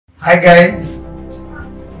Hi guys,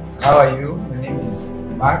 how are you? My name is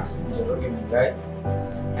Mark Mugai.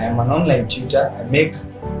 I am an online tutor. I make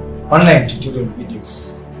online tutorial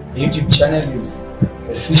videos. The YouTube channel is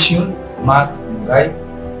official Mark Mugai.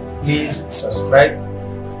 Please subscribe.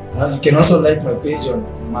 You can also like my page on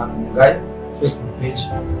Mark Mugai, Facebook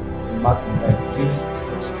page on Mark Mugai. Please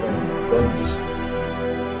subscribe. God bless you.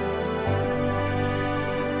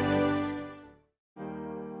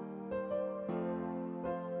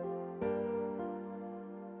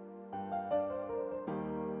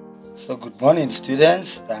 So good morning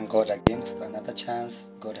students, thank God again for another chance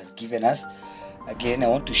God has given us. Again I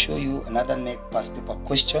want to show you another KNEC past paper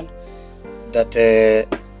question that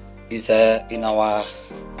is in our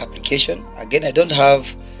application. Again I don't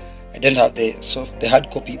have the hard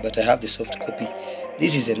copy, but I have the soft copy.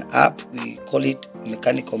 This is an app, we call it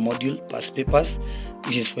mechanical module past papers.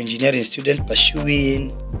 This is for engineering students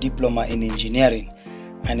pursuing diploma in engineering,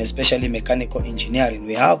 and especially mechanical engineering.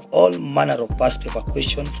 We have all manner of past paper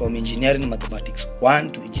questions from engineering mathematics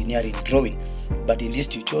 1 to engineering drawing. But in this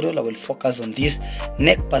tutorial, I will focus on this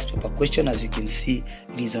KNEC past paper question. As you can see,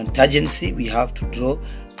 it is on tangency. We have to draw.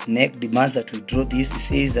 KNEC demands that we draw this. It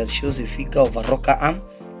says that shows a figure of a rocker arm.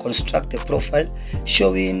 Construct the profile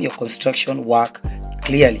showing your construction work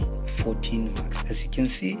clearly. 14 marks. As you can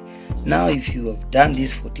see, now if you have done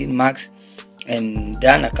this 14 marks, and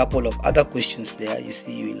done a couple of other questions there, you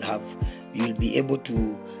see you will be able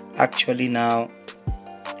to actually now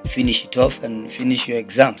finish it off and finish your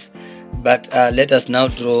exams. But let us now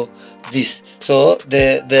draw this. So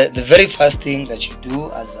the very first thing that you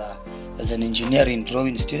do as an engineering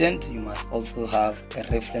drawing student, you must also have a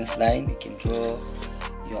reference line. You can draw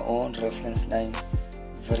your own reference line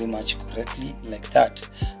very much correctly like that.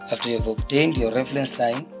 After you have obtained your reference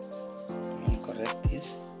line, correct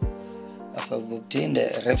this. After you've obtained a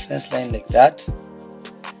reference line like that,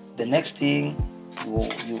 the next thing, your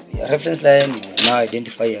reference line, you will now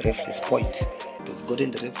identify a reference point. You've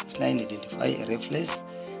gotten the reference line, identify a reference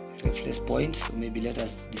point. So maybe let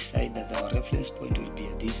us decide that our reference point will be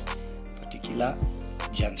at this particular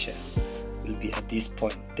junction, will be at this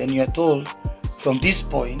point. Then you are told, from this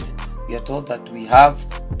point, we are told that we have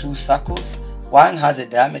two circles. One has a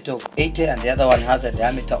diameter of 80 and the other one has a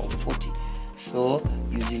diameter of 40. So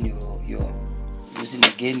using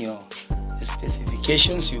again your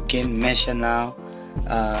specifications, you can measure now.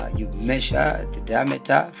 You measure the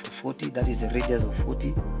diameter for 40, that is the radius of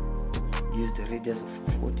 40. Use the radius of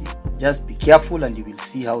 40. Just be careful and you will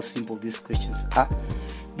see how simple these questions are.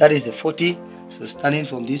 That is the 40. So starting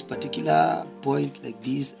from this particular point like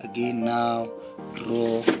this, again now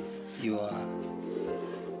draw your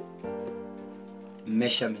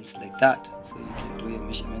measurements like that. So you can draw your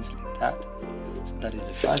measurements like that. So that is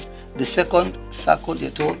the first. The second circle, you're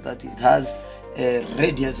told that it has a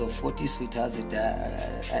radius of 40, so it has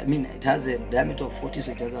it has a diameter of 40,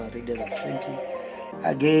 so it has a radius of 20.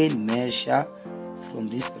 Again, measure from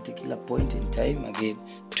this particular point in time, again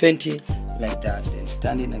 20 like that. Then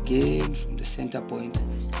standing again from the center point,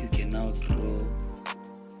 you can now draw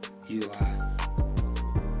your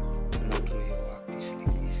workpiece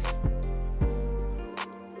like this.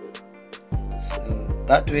 So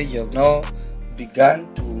that way you have now began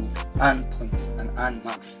to earn points and earn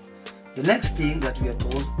marks. The next thing that we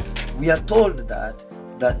are told that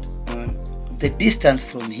the distance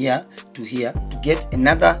from here to here to get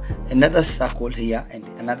another circle here and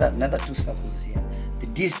another two circles here, the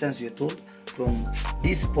distance we are told from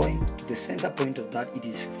this point to the center point of that, it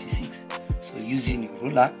is 56. So using your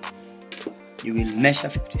ruler, you will measure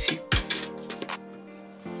 56.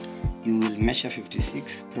 You will measure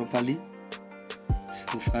 56 properly.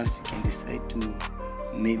 So first you can decide to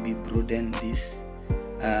maybe broaden this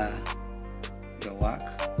your work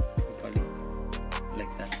properly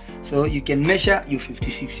like that. So you can measure your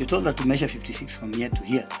 56. You're told that to measure 56 from here to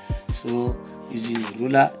here. So using your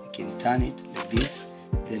ruler, you can turn it like this,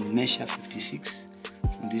 then measure 56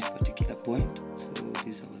 from this particular point. So this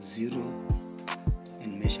is our 0,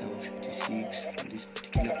 and measure our 56 from this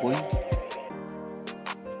particular point.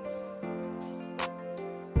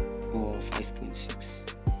 Or 5.6.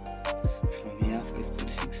 So from here,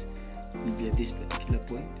 5.6 will be at this particular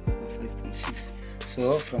point, or 5.6.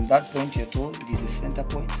 So from that point, you're told it is the center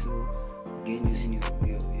point. So again, using your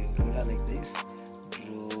ruler like this,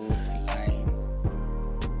 draw a line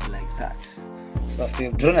like that. So after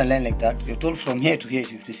you've drawn a line like that, you're told from here to here is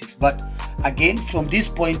 56. But again, from this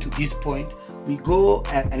point to this point, we go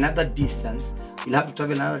another distance. We'll have to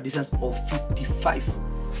travel another distance of 55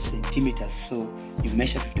 centimeters. So you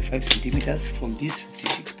measure 55 centimeters from this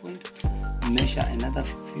 56 point. Measure another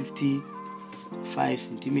 55 55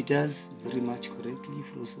 centimeters, very much correctly.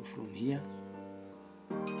 Also from here.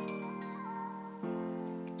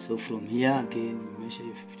 So from here again, we measure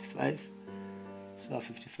your 55. So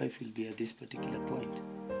 55 will be at this particular point,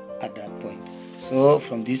 at that point. So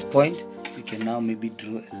from this point, you can now maybe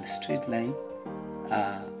draw a straight line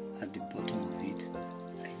at the bottom of it,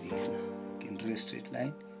 like this. Now you can draw a straight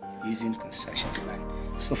line using construction line.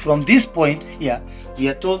 So from this point here, we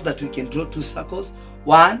are told that we can draw two circles,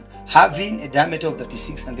 one having a diameter of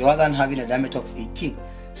 36 and the other one having a diameter of 18.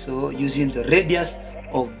 So using the radius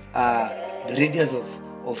of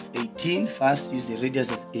 18, first use the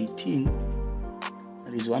radius of 18,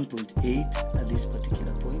 that is 1.8 at this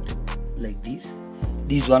particular point, like this.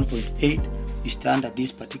 This 1.8, we stand at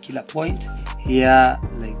this particular point here,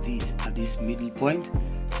 like this, at this middle point,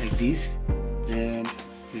 like this. Then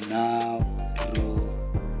we now draw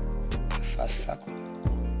a first circle.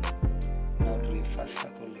 Now draw a first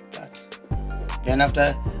circle like that. Then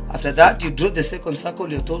after that, you draw the second circle.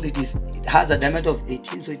 You're told it has a diameter of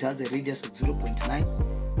 18, so it has a radius of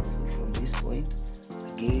 0.9. So from this point,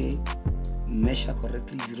 again, measure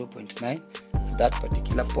correctly 0.9 at that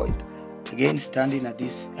particular point. Again, standing at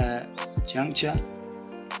this juncture.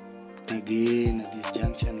 Again, at this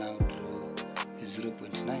juncture, now draw a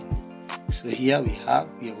 0.9. So here we have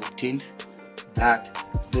obtained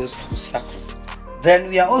those two circles. Then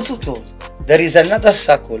we are also told there is another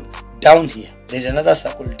circle down here. There's another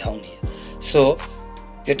circle down here. So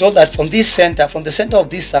you're told that from the center of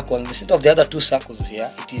this circle and the center of the other two circles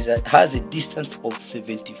here, it has a distance of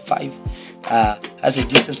 75. Has a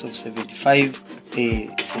distance of 75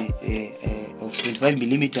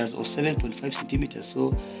 millimeters or 7.5 centimeters.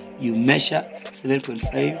 So you measure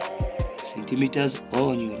 7.5 centimeters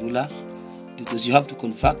on your ruler, because you have to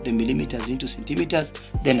convert the millimeters into centimeters.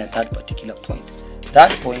 Then at that particular point,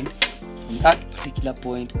 from that particular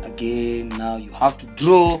point, again, now you have to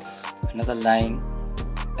draw another line,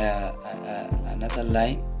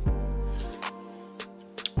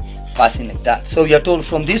 passing like that. So we are told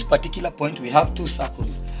from this particular point we have two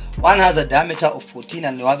circles. One has a diameter of 14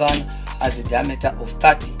 and the other one has a diameter of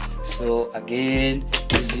 30. So again,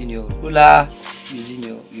 using your ruler, using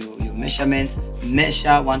your measurements, measure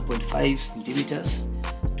 1.5 centimeters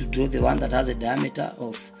to draw the one that has a diameter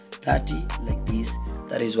of 30, like this.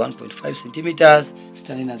 That is 1.5 centimeters.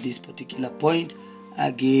 Standing at this particular point,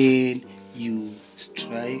 again, you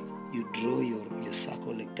draw your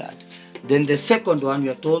circle like that. Then the second one, we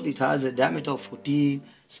are told it has a diameter of 14,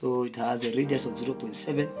 so it has a radius of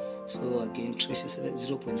 0.7. So again, trace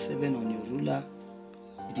 0.7 on your ruler.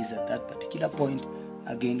 It is at that particular point.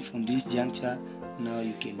 Again, from this juncture, now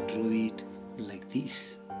you can draw it like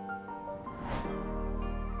this.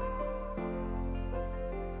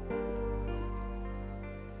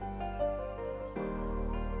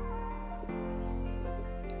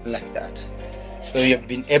 Like that. So you have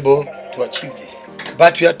been able to achieve this.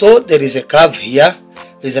 But we are told there is a curve here,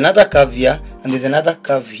 there's another curve here, and there's another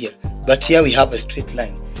curve here. But here we have a straight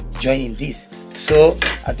line joining this. So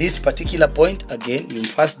at this particular point, again, you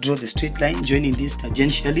first draw the straight line joining this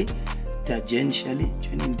tangentially,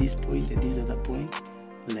 joining this point and this other point,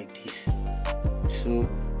 like this. So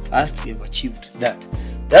first we have achieved that.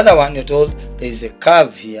 The other one, you're told there is a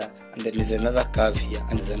curve here, and there is another curve here,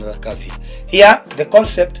 and there's another curve here. Here, the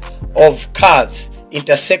concept of curves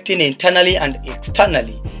intersecting internally and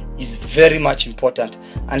externally is very much important.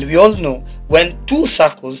 And we all know when two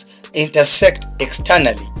circles intersect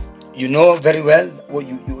externally, you know very well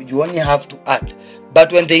you only have to add.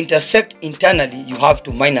 But when they intersect internally, you have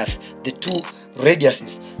to minus the two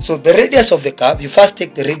radiuses. So the radius of the curve, you first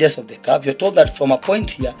take the radius of the curve. You're told that from a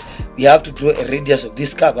point here, we have to draw a radius of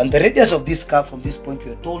this curve. And the radius of this curve from this point,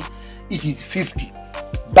 we are told it is 50.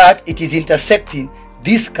 But it is intersecting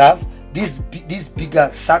this curve, this bigger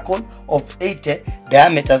circle of 80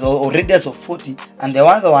 diameters or radius of 40, and the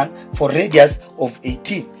other one for radius of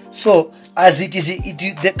 18. So as it is,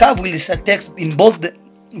 the curve will intersect in both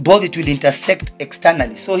it will intersect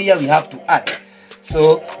externally. So here we have to add.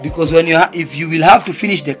 So because when if you will have to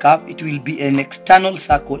finish the curve, it will be an external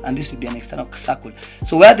circle, and this will be an external circle.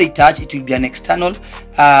 So where they touch, it will be an external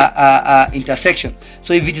intersection.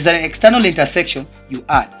 So if it is an external intersection, you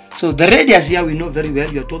add. So the radius here, we know very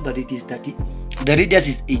well, you are told that it is 30. The radius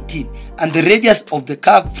is 18, and the radius of the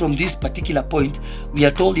curve from this particular point, we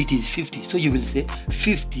are told it is 50. So you will say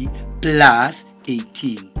 50 plus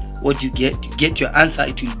 18. What you get your answer,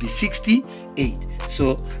 it will be 68.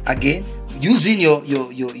 So again, using your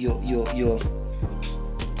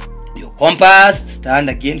compass, stand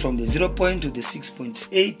again from the 0 point to the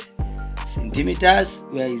 6.8 centimeters.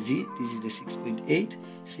 Where is it? This is the 6.8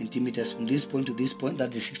 centimeters from this point to this point.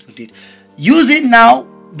 That is 6.8. Using now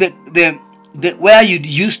the where you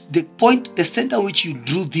used the point, the center which you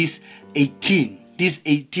drew this 18, the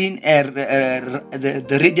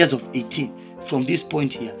radius of 18 from this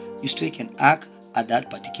point here, you strike an arc at that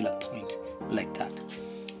particular point like that.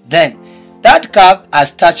 Then that curve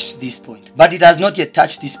has touched this point, but it has not yet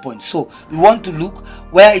touched this point. So we want to look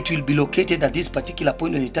where it will be located at this particular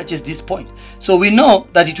point when it touches this point. So we know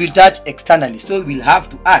that it will touch externally, so we will have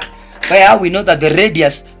to add. Where we know that the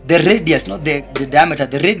radius, not the diameter,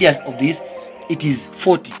 the radius of this, it is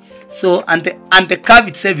 40. So and the curve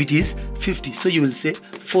itself, it is 50. So you will say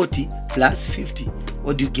 40 plus 50.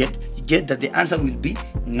 What do you get? You get that the answer will be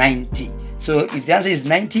 90. So if the answer is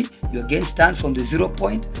 90, you again stand from the 0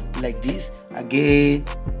 point like this, again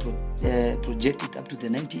project it up to the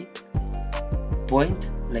 90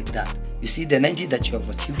 point like that. You see the 90 that you have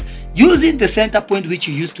achieved using the center point which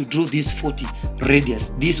you used to draw this 40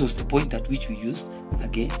 radius. This was the point at which we used,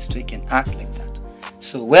 again strike an arc like that.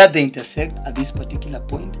 So where they intersect at this particular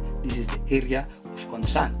point, this is the area of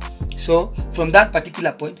concern. So from that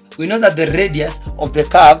particular point, we know that the radius of the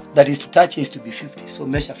curve that is to touch is to be 50. So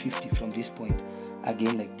measure 50 from this point,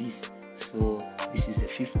 again like this. So this is the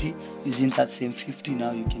 50. Using that same 50,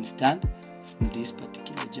 now you can stand from this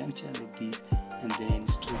particular juncture like this, and then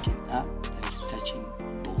strike an arc that is touching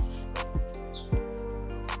both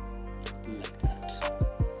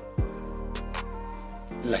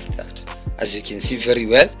like that. As you can see very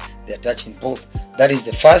well, they are touching both. That is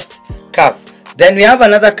the first curve. Then we have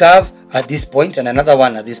another curve at this point and another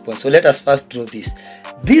one at this point. So let us first draw this.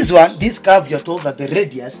 This curve, you are told that the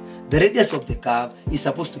radius of the curve is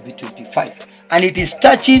supposed to be 25, and it is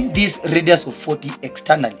touching this radius of 40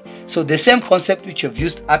 externally. So the same concept which you have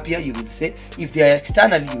used up here, you will say, if they are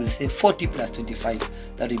externally, you will say 40 plus 25.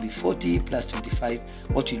 That will be 40 plus 25.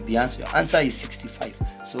 What will be answer? Your answer is 65.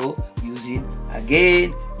 So using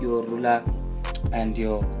again your ruler and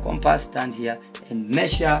your compass, stand here and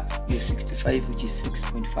measure your 65, which is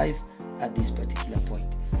 6.5 at this particular point.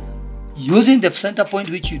 Using the center point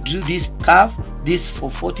which you drew this curve, this for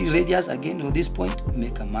 40 radius, again for this point,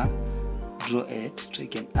 make a mark, draw a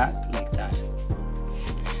strike and arc like that.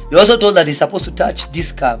 You also told that it's supposed to touch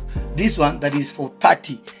this curve, this one that is for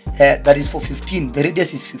 30, that is for 15, the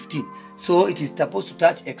radius is 15, so it is supposed to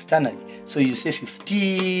touch externally. So you say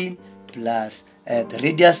 15 plus the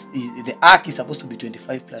radius, the arc is supposed to be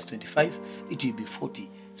 25 plus 25, it will be 40.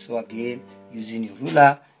 So again, using your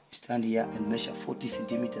ruler, stand here and measure 40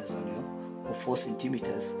 centimeters on your, or 4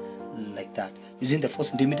 centimeters like that. Using the 4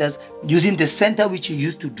 centimeters, using the center which you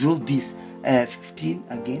used to draw this 15,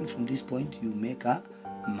 again from this point you make a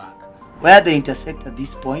mark. Where they intersect at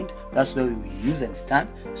this point, that's where we will use and stand.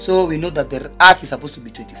 So we know that the arc is supposed to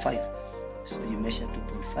be 25. So you measure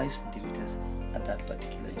 2.5 centimeters at that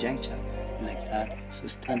particular juncture like that. So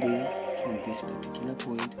standing from this particular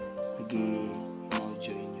point, again now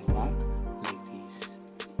join your mark like this.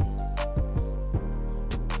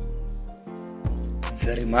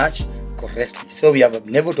 Very much correctly. So we have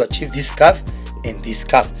been able to achieve this curve and this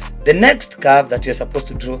curve. The next curve that you're supposed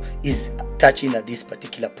to draw is touching at this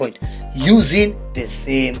particular point using the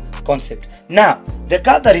same concept. Now the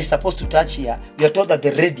curve that is supposed to touch here, we are told that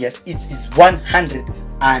the radius is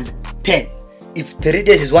 110. If the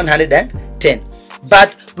radius is 110,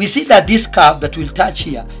 but we see that this curve that will touch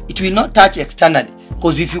here, it will not touch externally,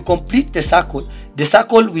 because if you complete the circle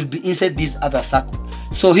will be inside this other circle.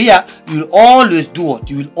 So here you will always do what?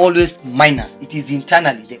 You will always minus. It is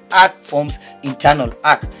internally. The arc forms internal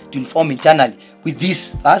arc. It will form internally with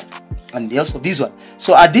this first and also this one.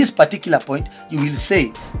 So at this particular point, you will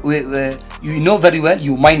say, you know very well,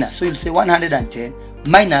 you minus. So you'll say 110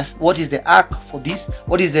 minus, what is the arc for this?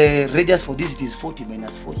 What is the radius for this? It is 40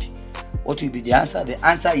 minus 40. What will be the answer? The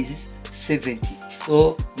answer is 70.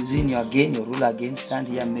 So using your ruler again, stand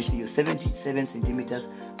here and measure your 77 centimeters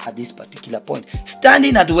at this particular point.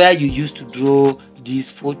 Standing at where you used to draw this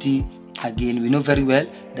 40, again we know very well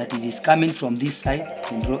that it is coming from this side. You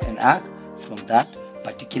can draw an arc from that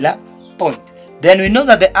particular point. Then we know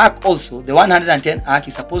that the arc also, the 110 arc,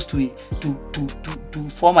 is supposed to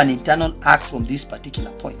form an internal arc from this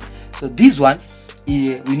particular point. So this one,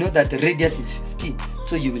 we know that the radius is 15.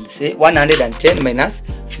 So you will say 110 minus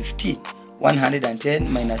 15.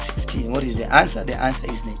 110 minus 15. What is the answer? The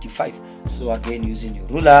answer is 95. So again, using your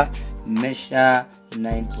ruler, measure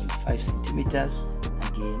 9.5 centimeters.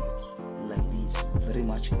 Again, like this, very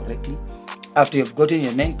much correctly. After you've gotten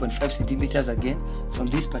your 9.5 centimeters again, from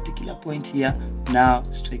this particular point here, now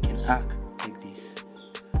strike an arc like this.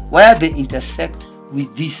 Where they intersect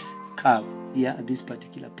with this curve here at this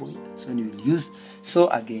particular point, so you will use. So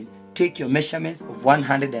again, take your measurements of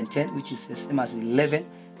 110, which is the same as 11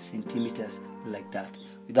 centimeters, like that.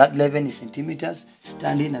 With that 11 centimeters,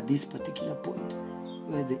 standing at this particular point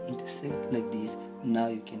where they intersect like this, now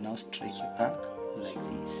you can now stretch your arc like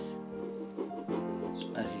this.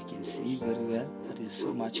 As you can see very well, that is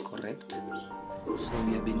so much correct. So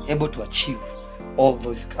we have been able to achieve all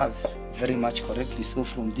those curves very much correctly. So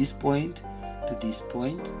from this point to this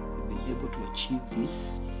point, we've been able to achieve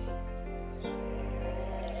this.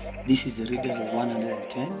 This is the radius of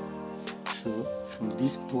 110. So from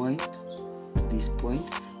this point to this point,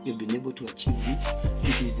 we've been able to achieve this.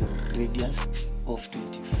 This is the radius of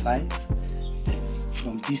 25. Then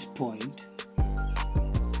from this point,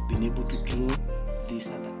 we've been able to draw this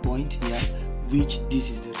other point here, which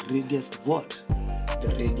this is the radius of what?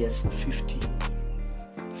 The radius for 50.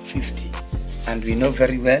 And we know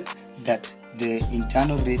very well that the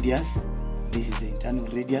internal radius, this is the internal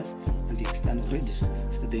radius, and the external radius.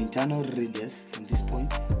 So the internal radius from this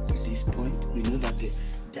point to this point, we know that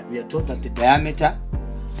we are told that the diameter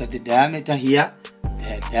here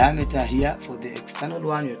for the external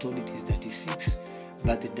one, we are told it is 36,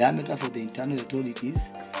 but the diameter for the internal, we are told it is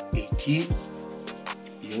 18.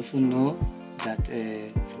 We also know that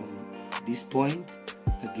from this point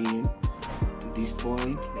again to this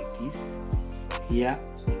point, like this, here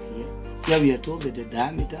and here. Here we are told that the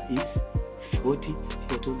diameter is 40.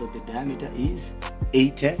 We are told that the diameter is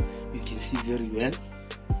 80. You can see very well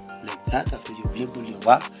like that after you label your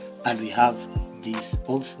work. And we have this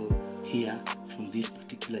also here from this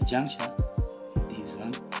particular juncture, this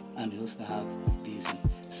one, and we also have this one.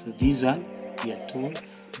 So this one, we are told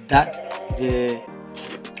that the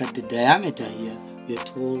diameter here, we are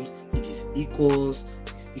told it is equals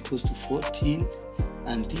to 14,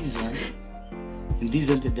 and this one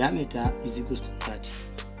the diameter is equals to 30.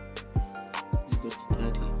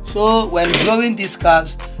 So when drawing these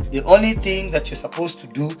curves, the only thing that you're supposed to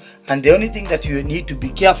do, and the only thing that you need to be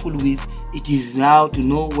careful with, it is now to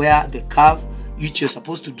know where the curve which you're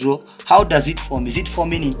supposed to draw, how does it form? Is it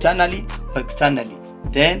forming internally or externally?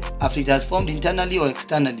 Then after it has formed internally or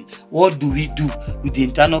externally, what do we do with the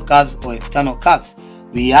internal curves or external curves?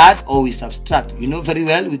 We add or we subtract. You know very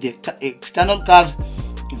well with the external curves,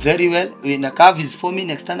 very well, when a curve is forming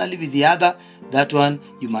externally with the other, that one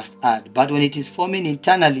you must add. But when it is forming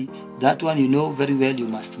internally, that one you know very well you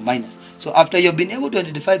must minus. So after you've been able to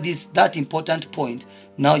identify that important point,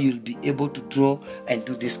 now you'll be able to draw and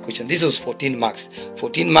do this question. This was 14 marks.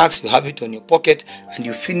 14 marks, you have it on your pocket and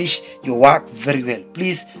you finish your work very well.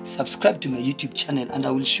 Please subscribe to my YouTube channel and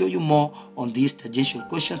I will show you more on these tangential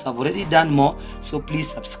questions. I've already done more, so please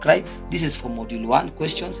subscribe. This is for module 1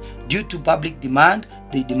 questions. Due to public demand,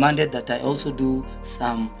 they demanded that I also do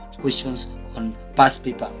some questions on past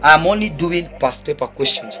paper. I'm only doing past paper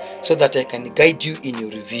questions so that I can guide you in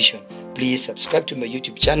your revision. Please subscribe to my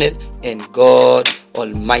YouTube channel, and God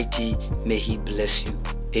Almighty may He bless you.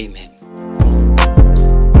 Amen.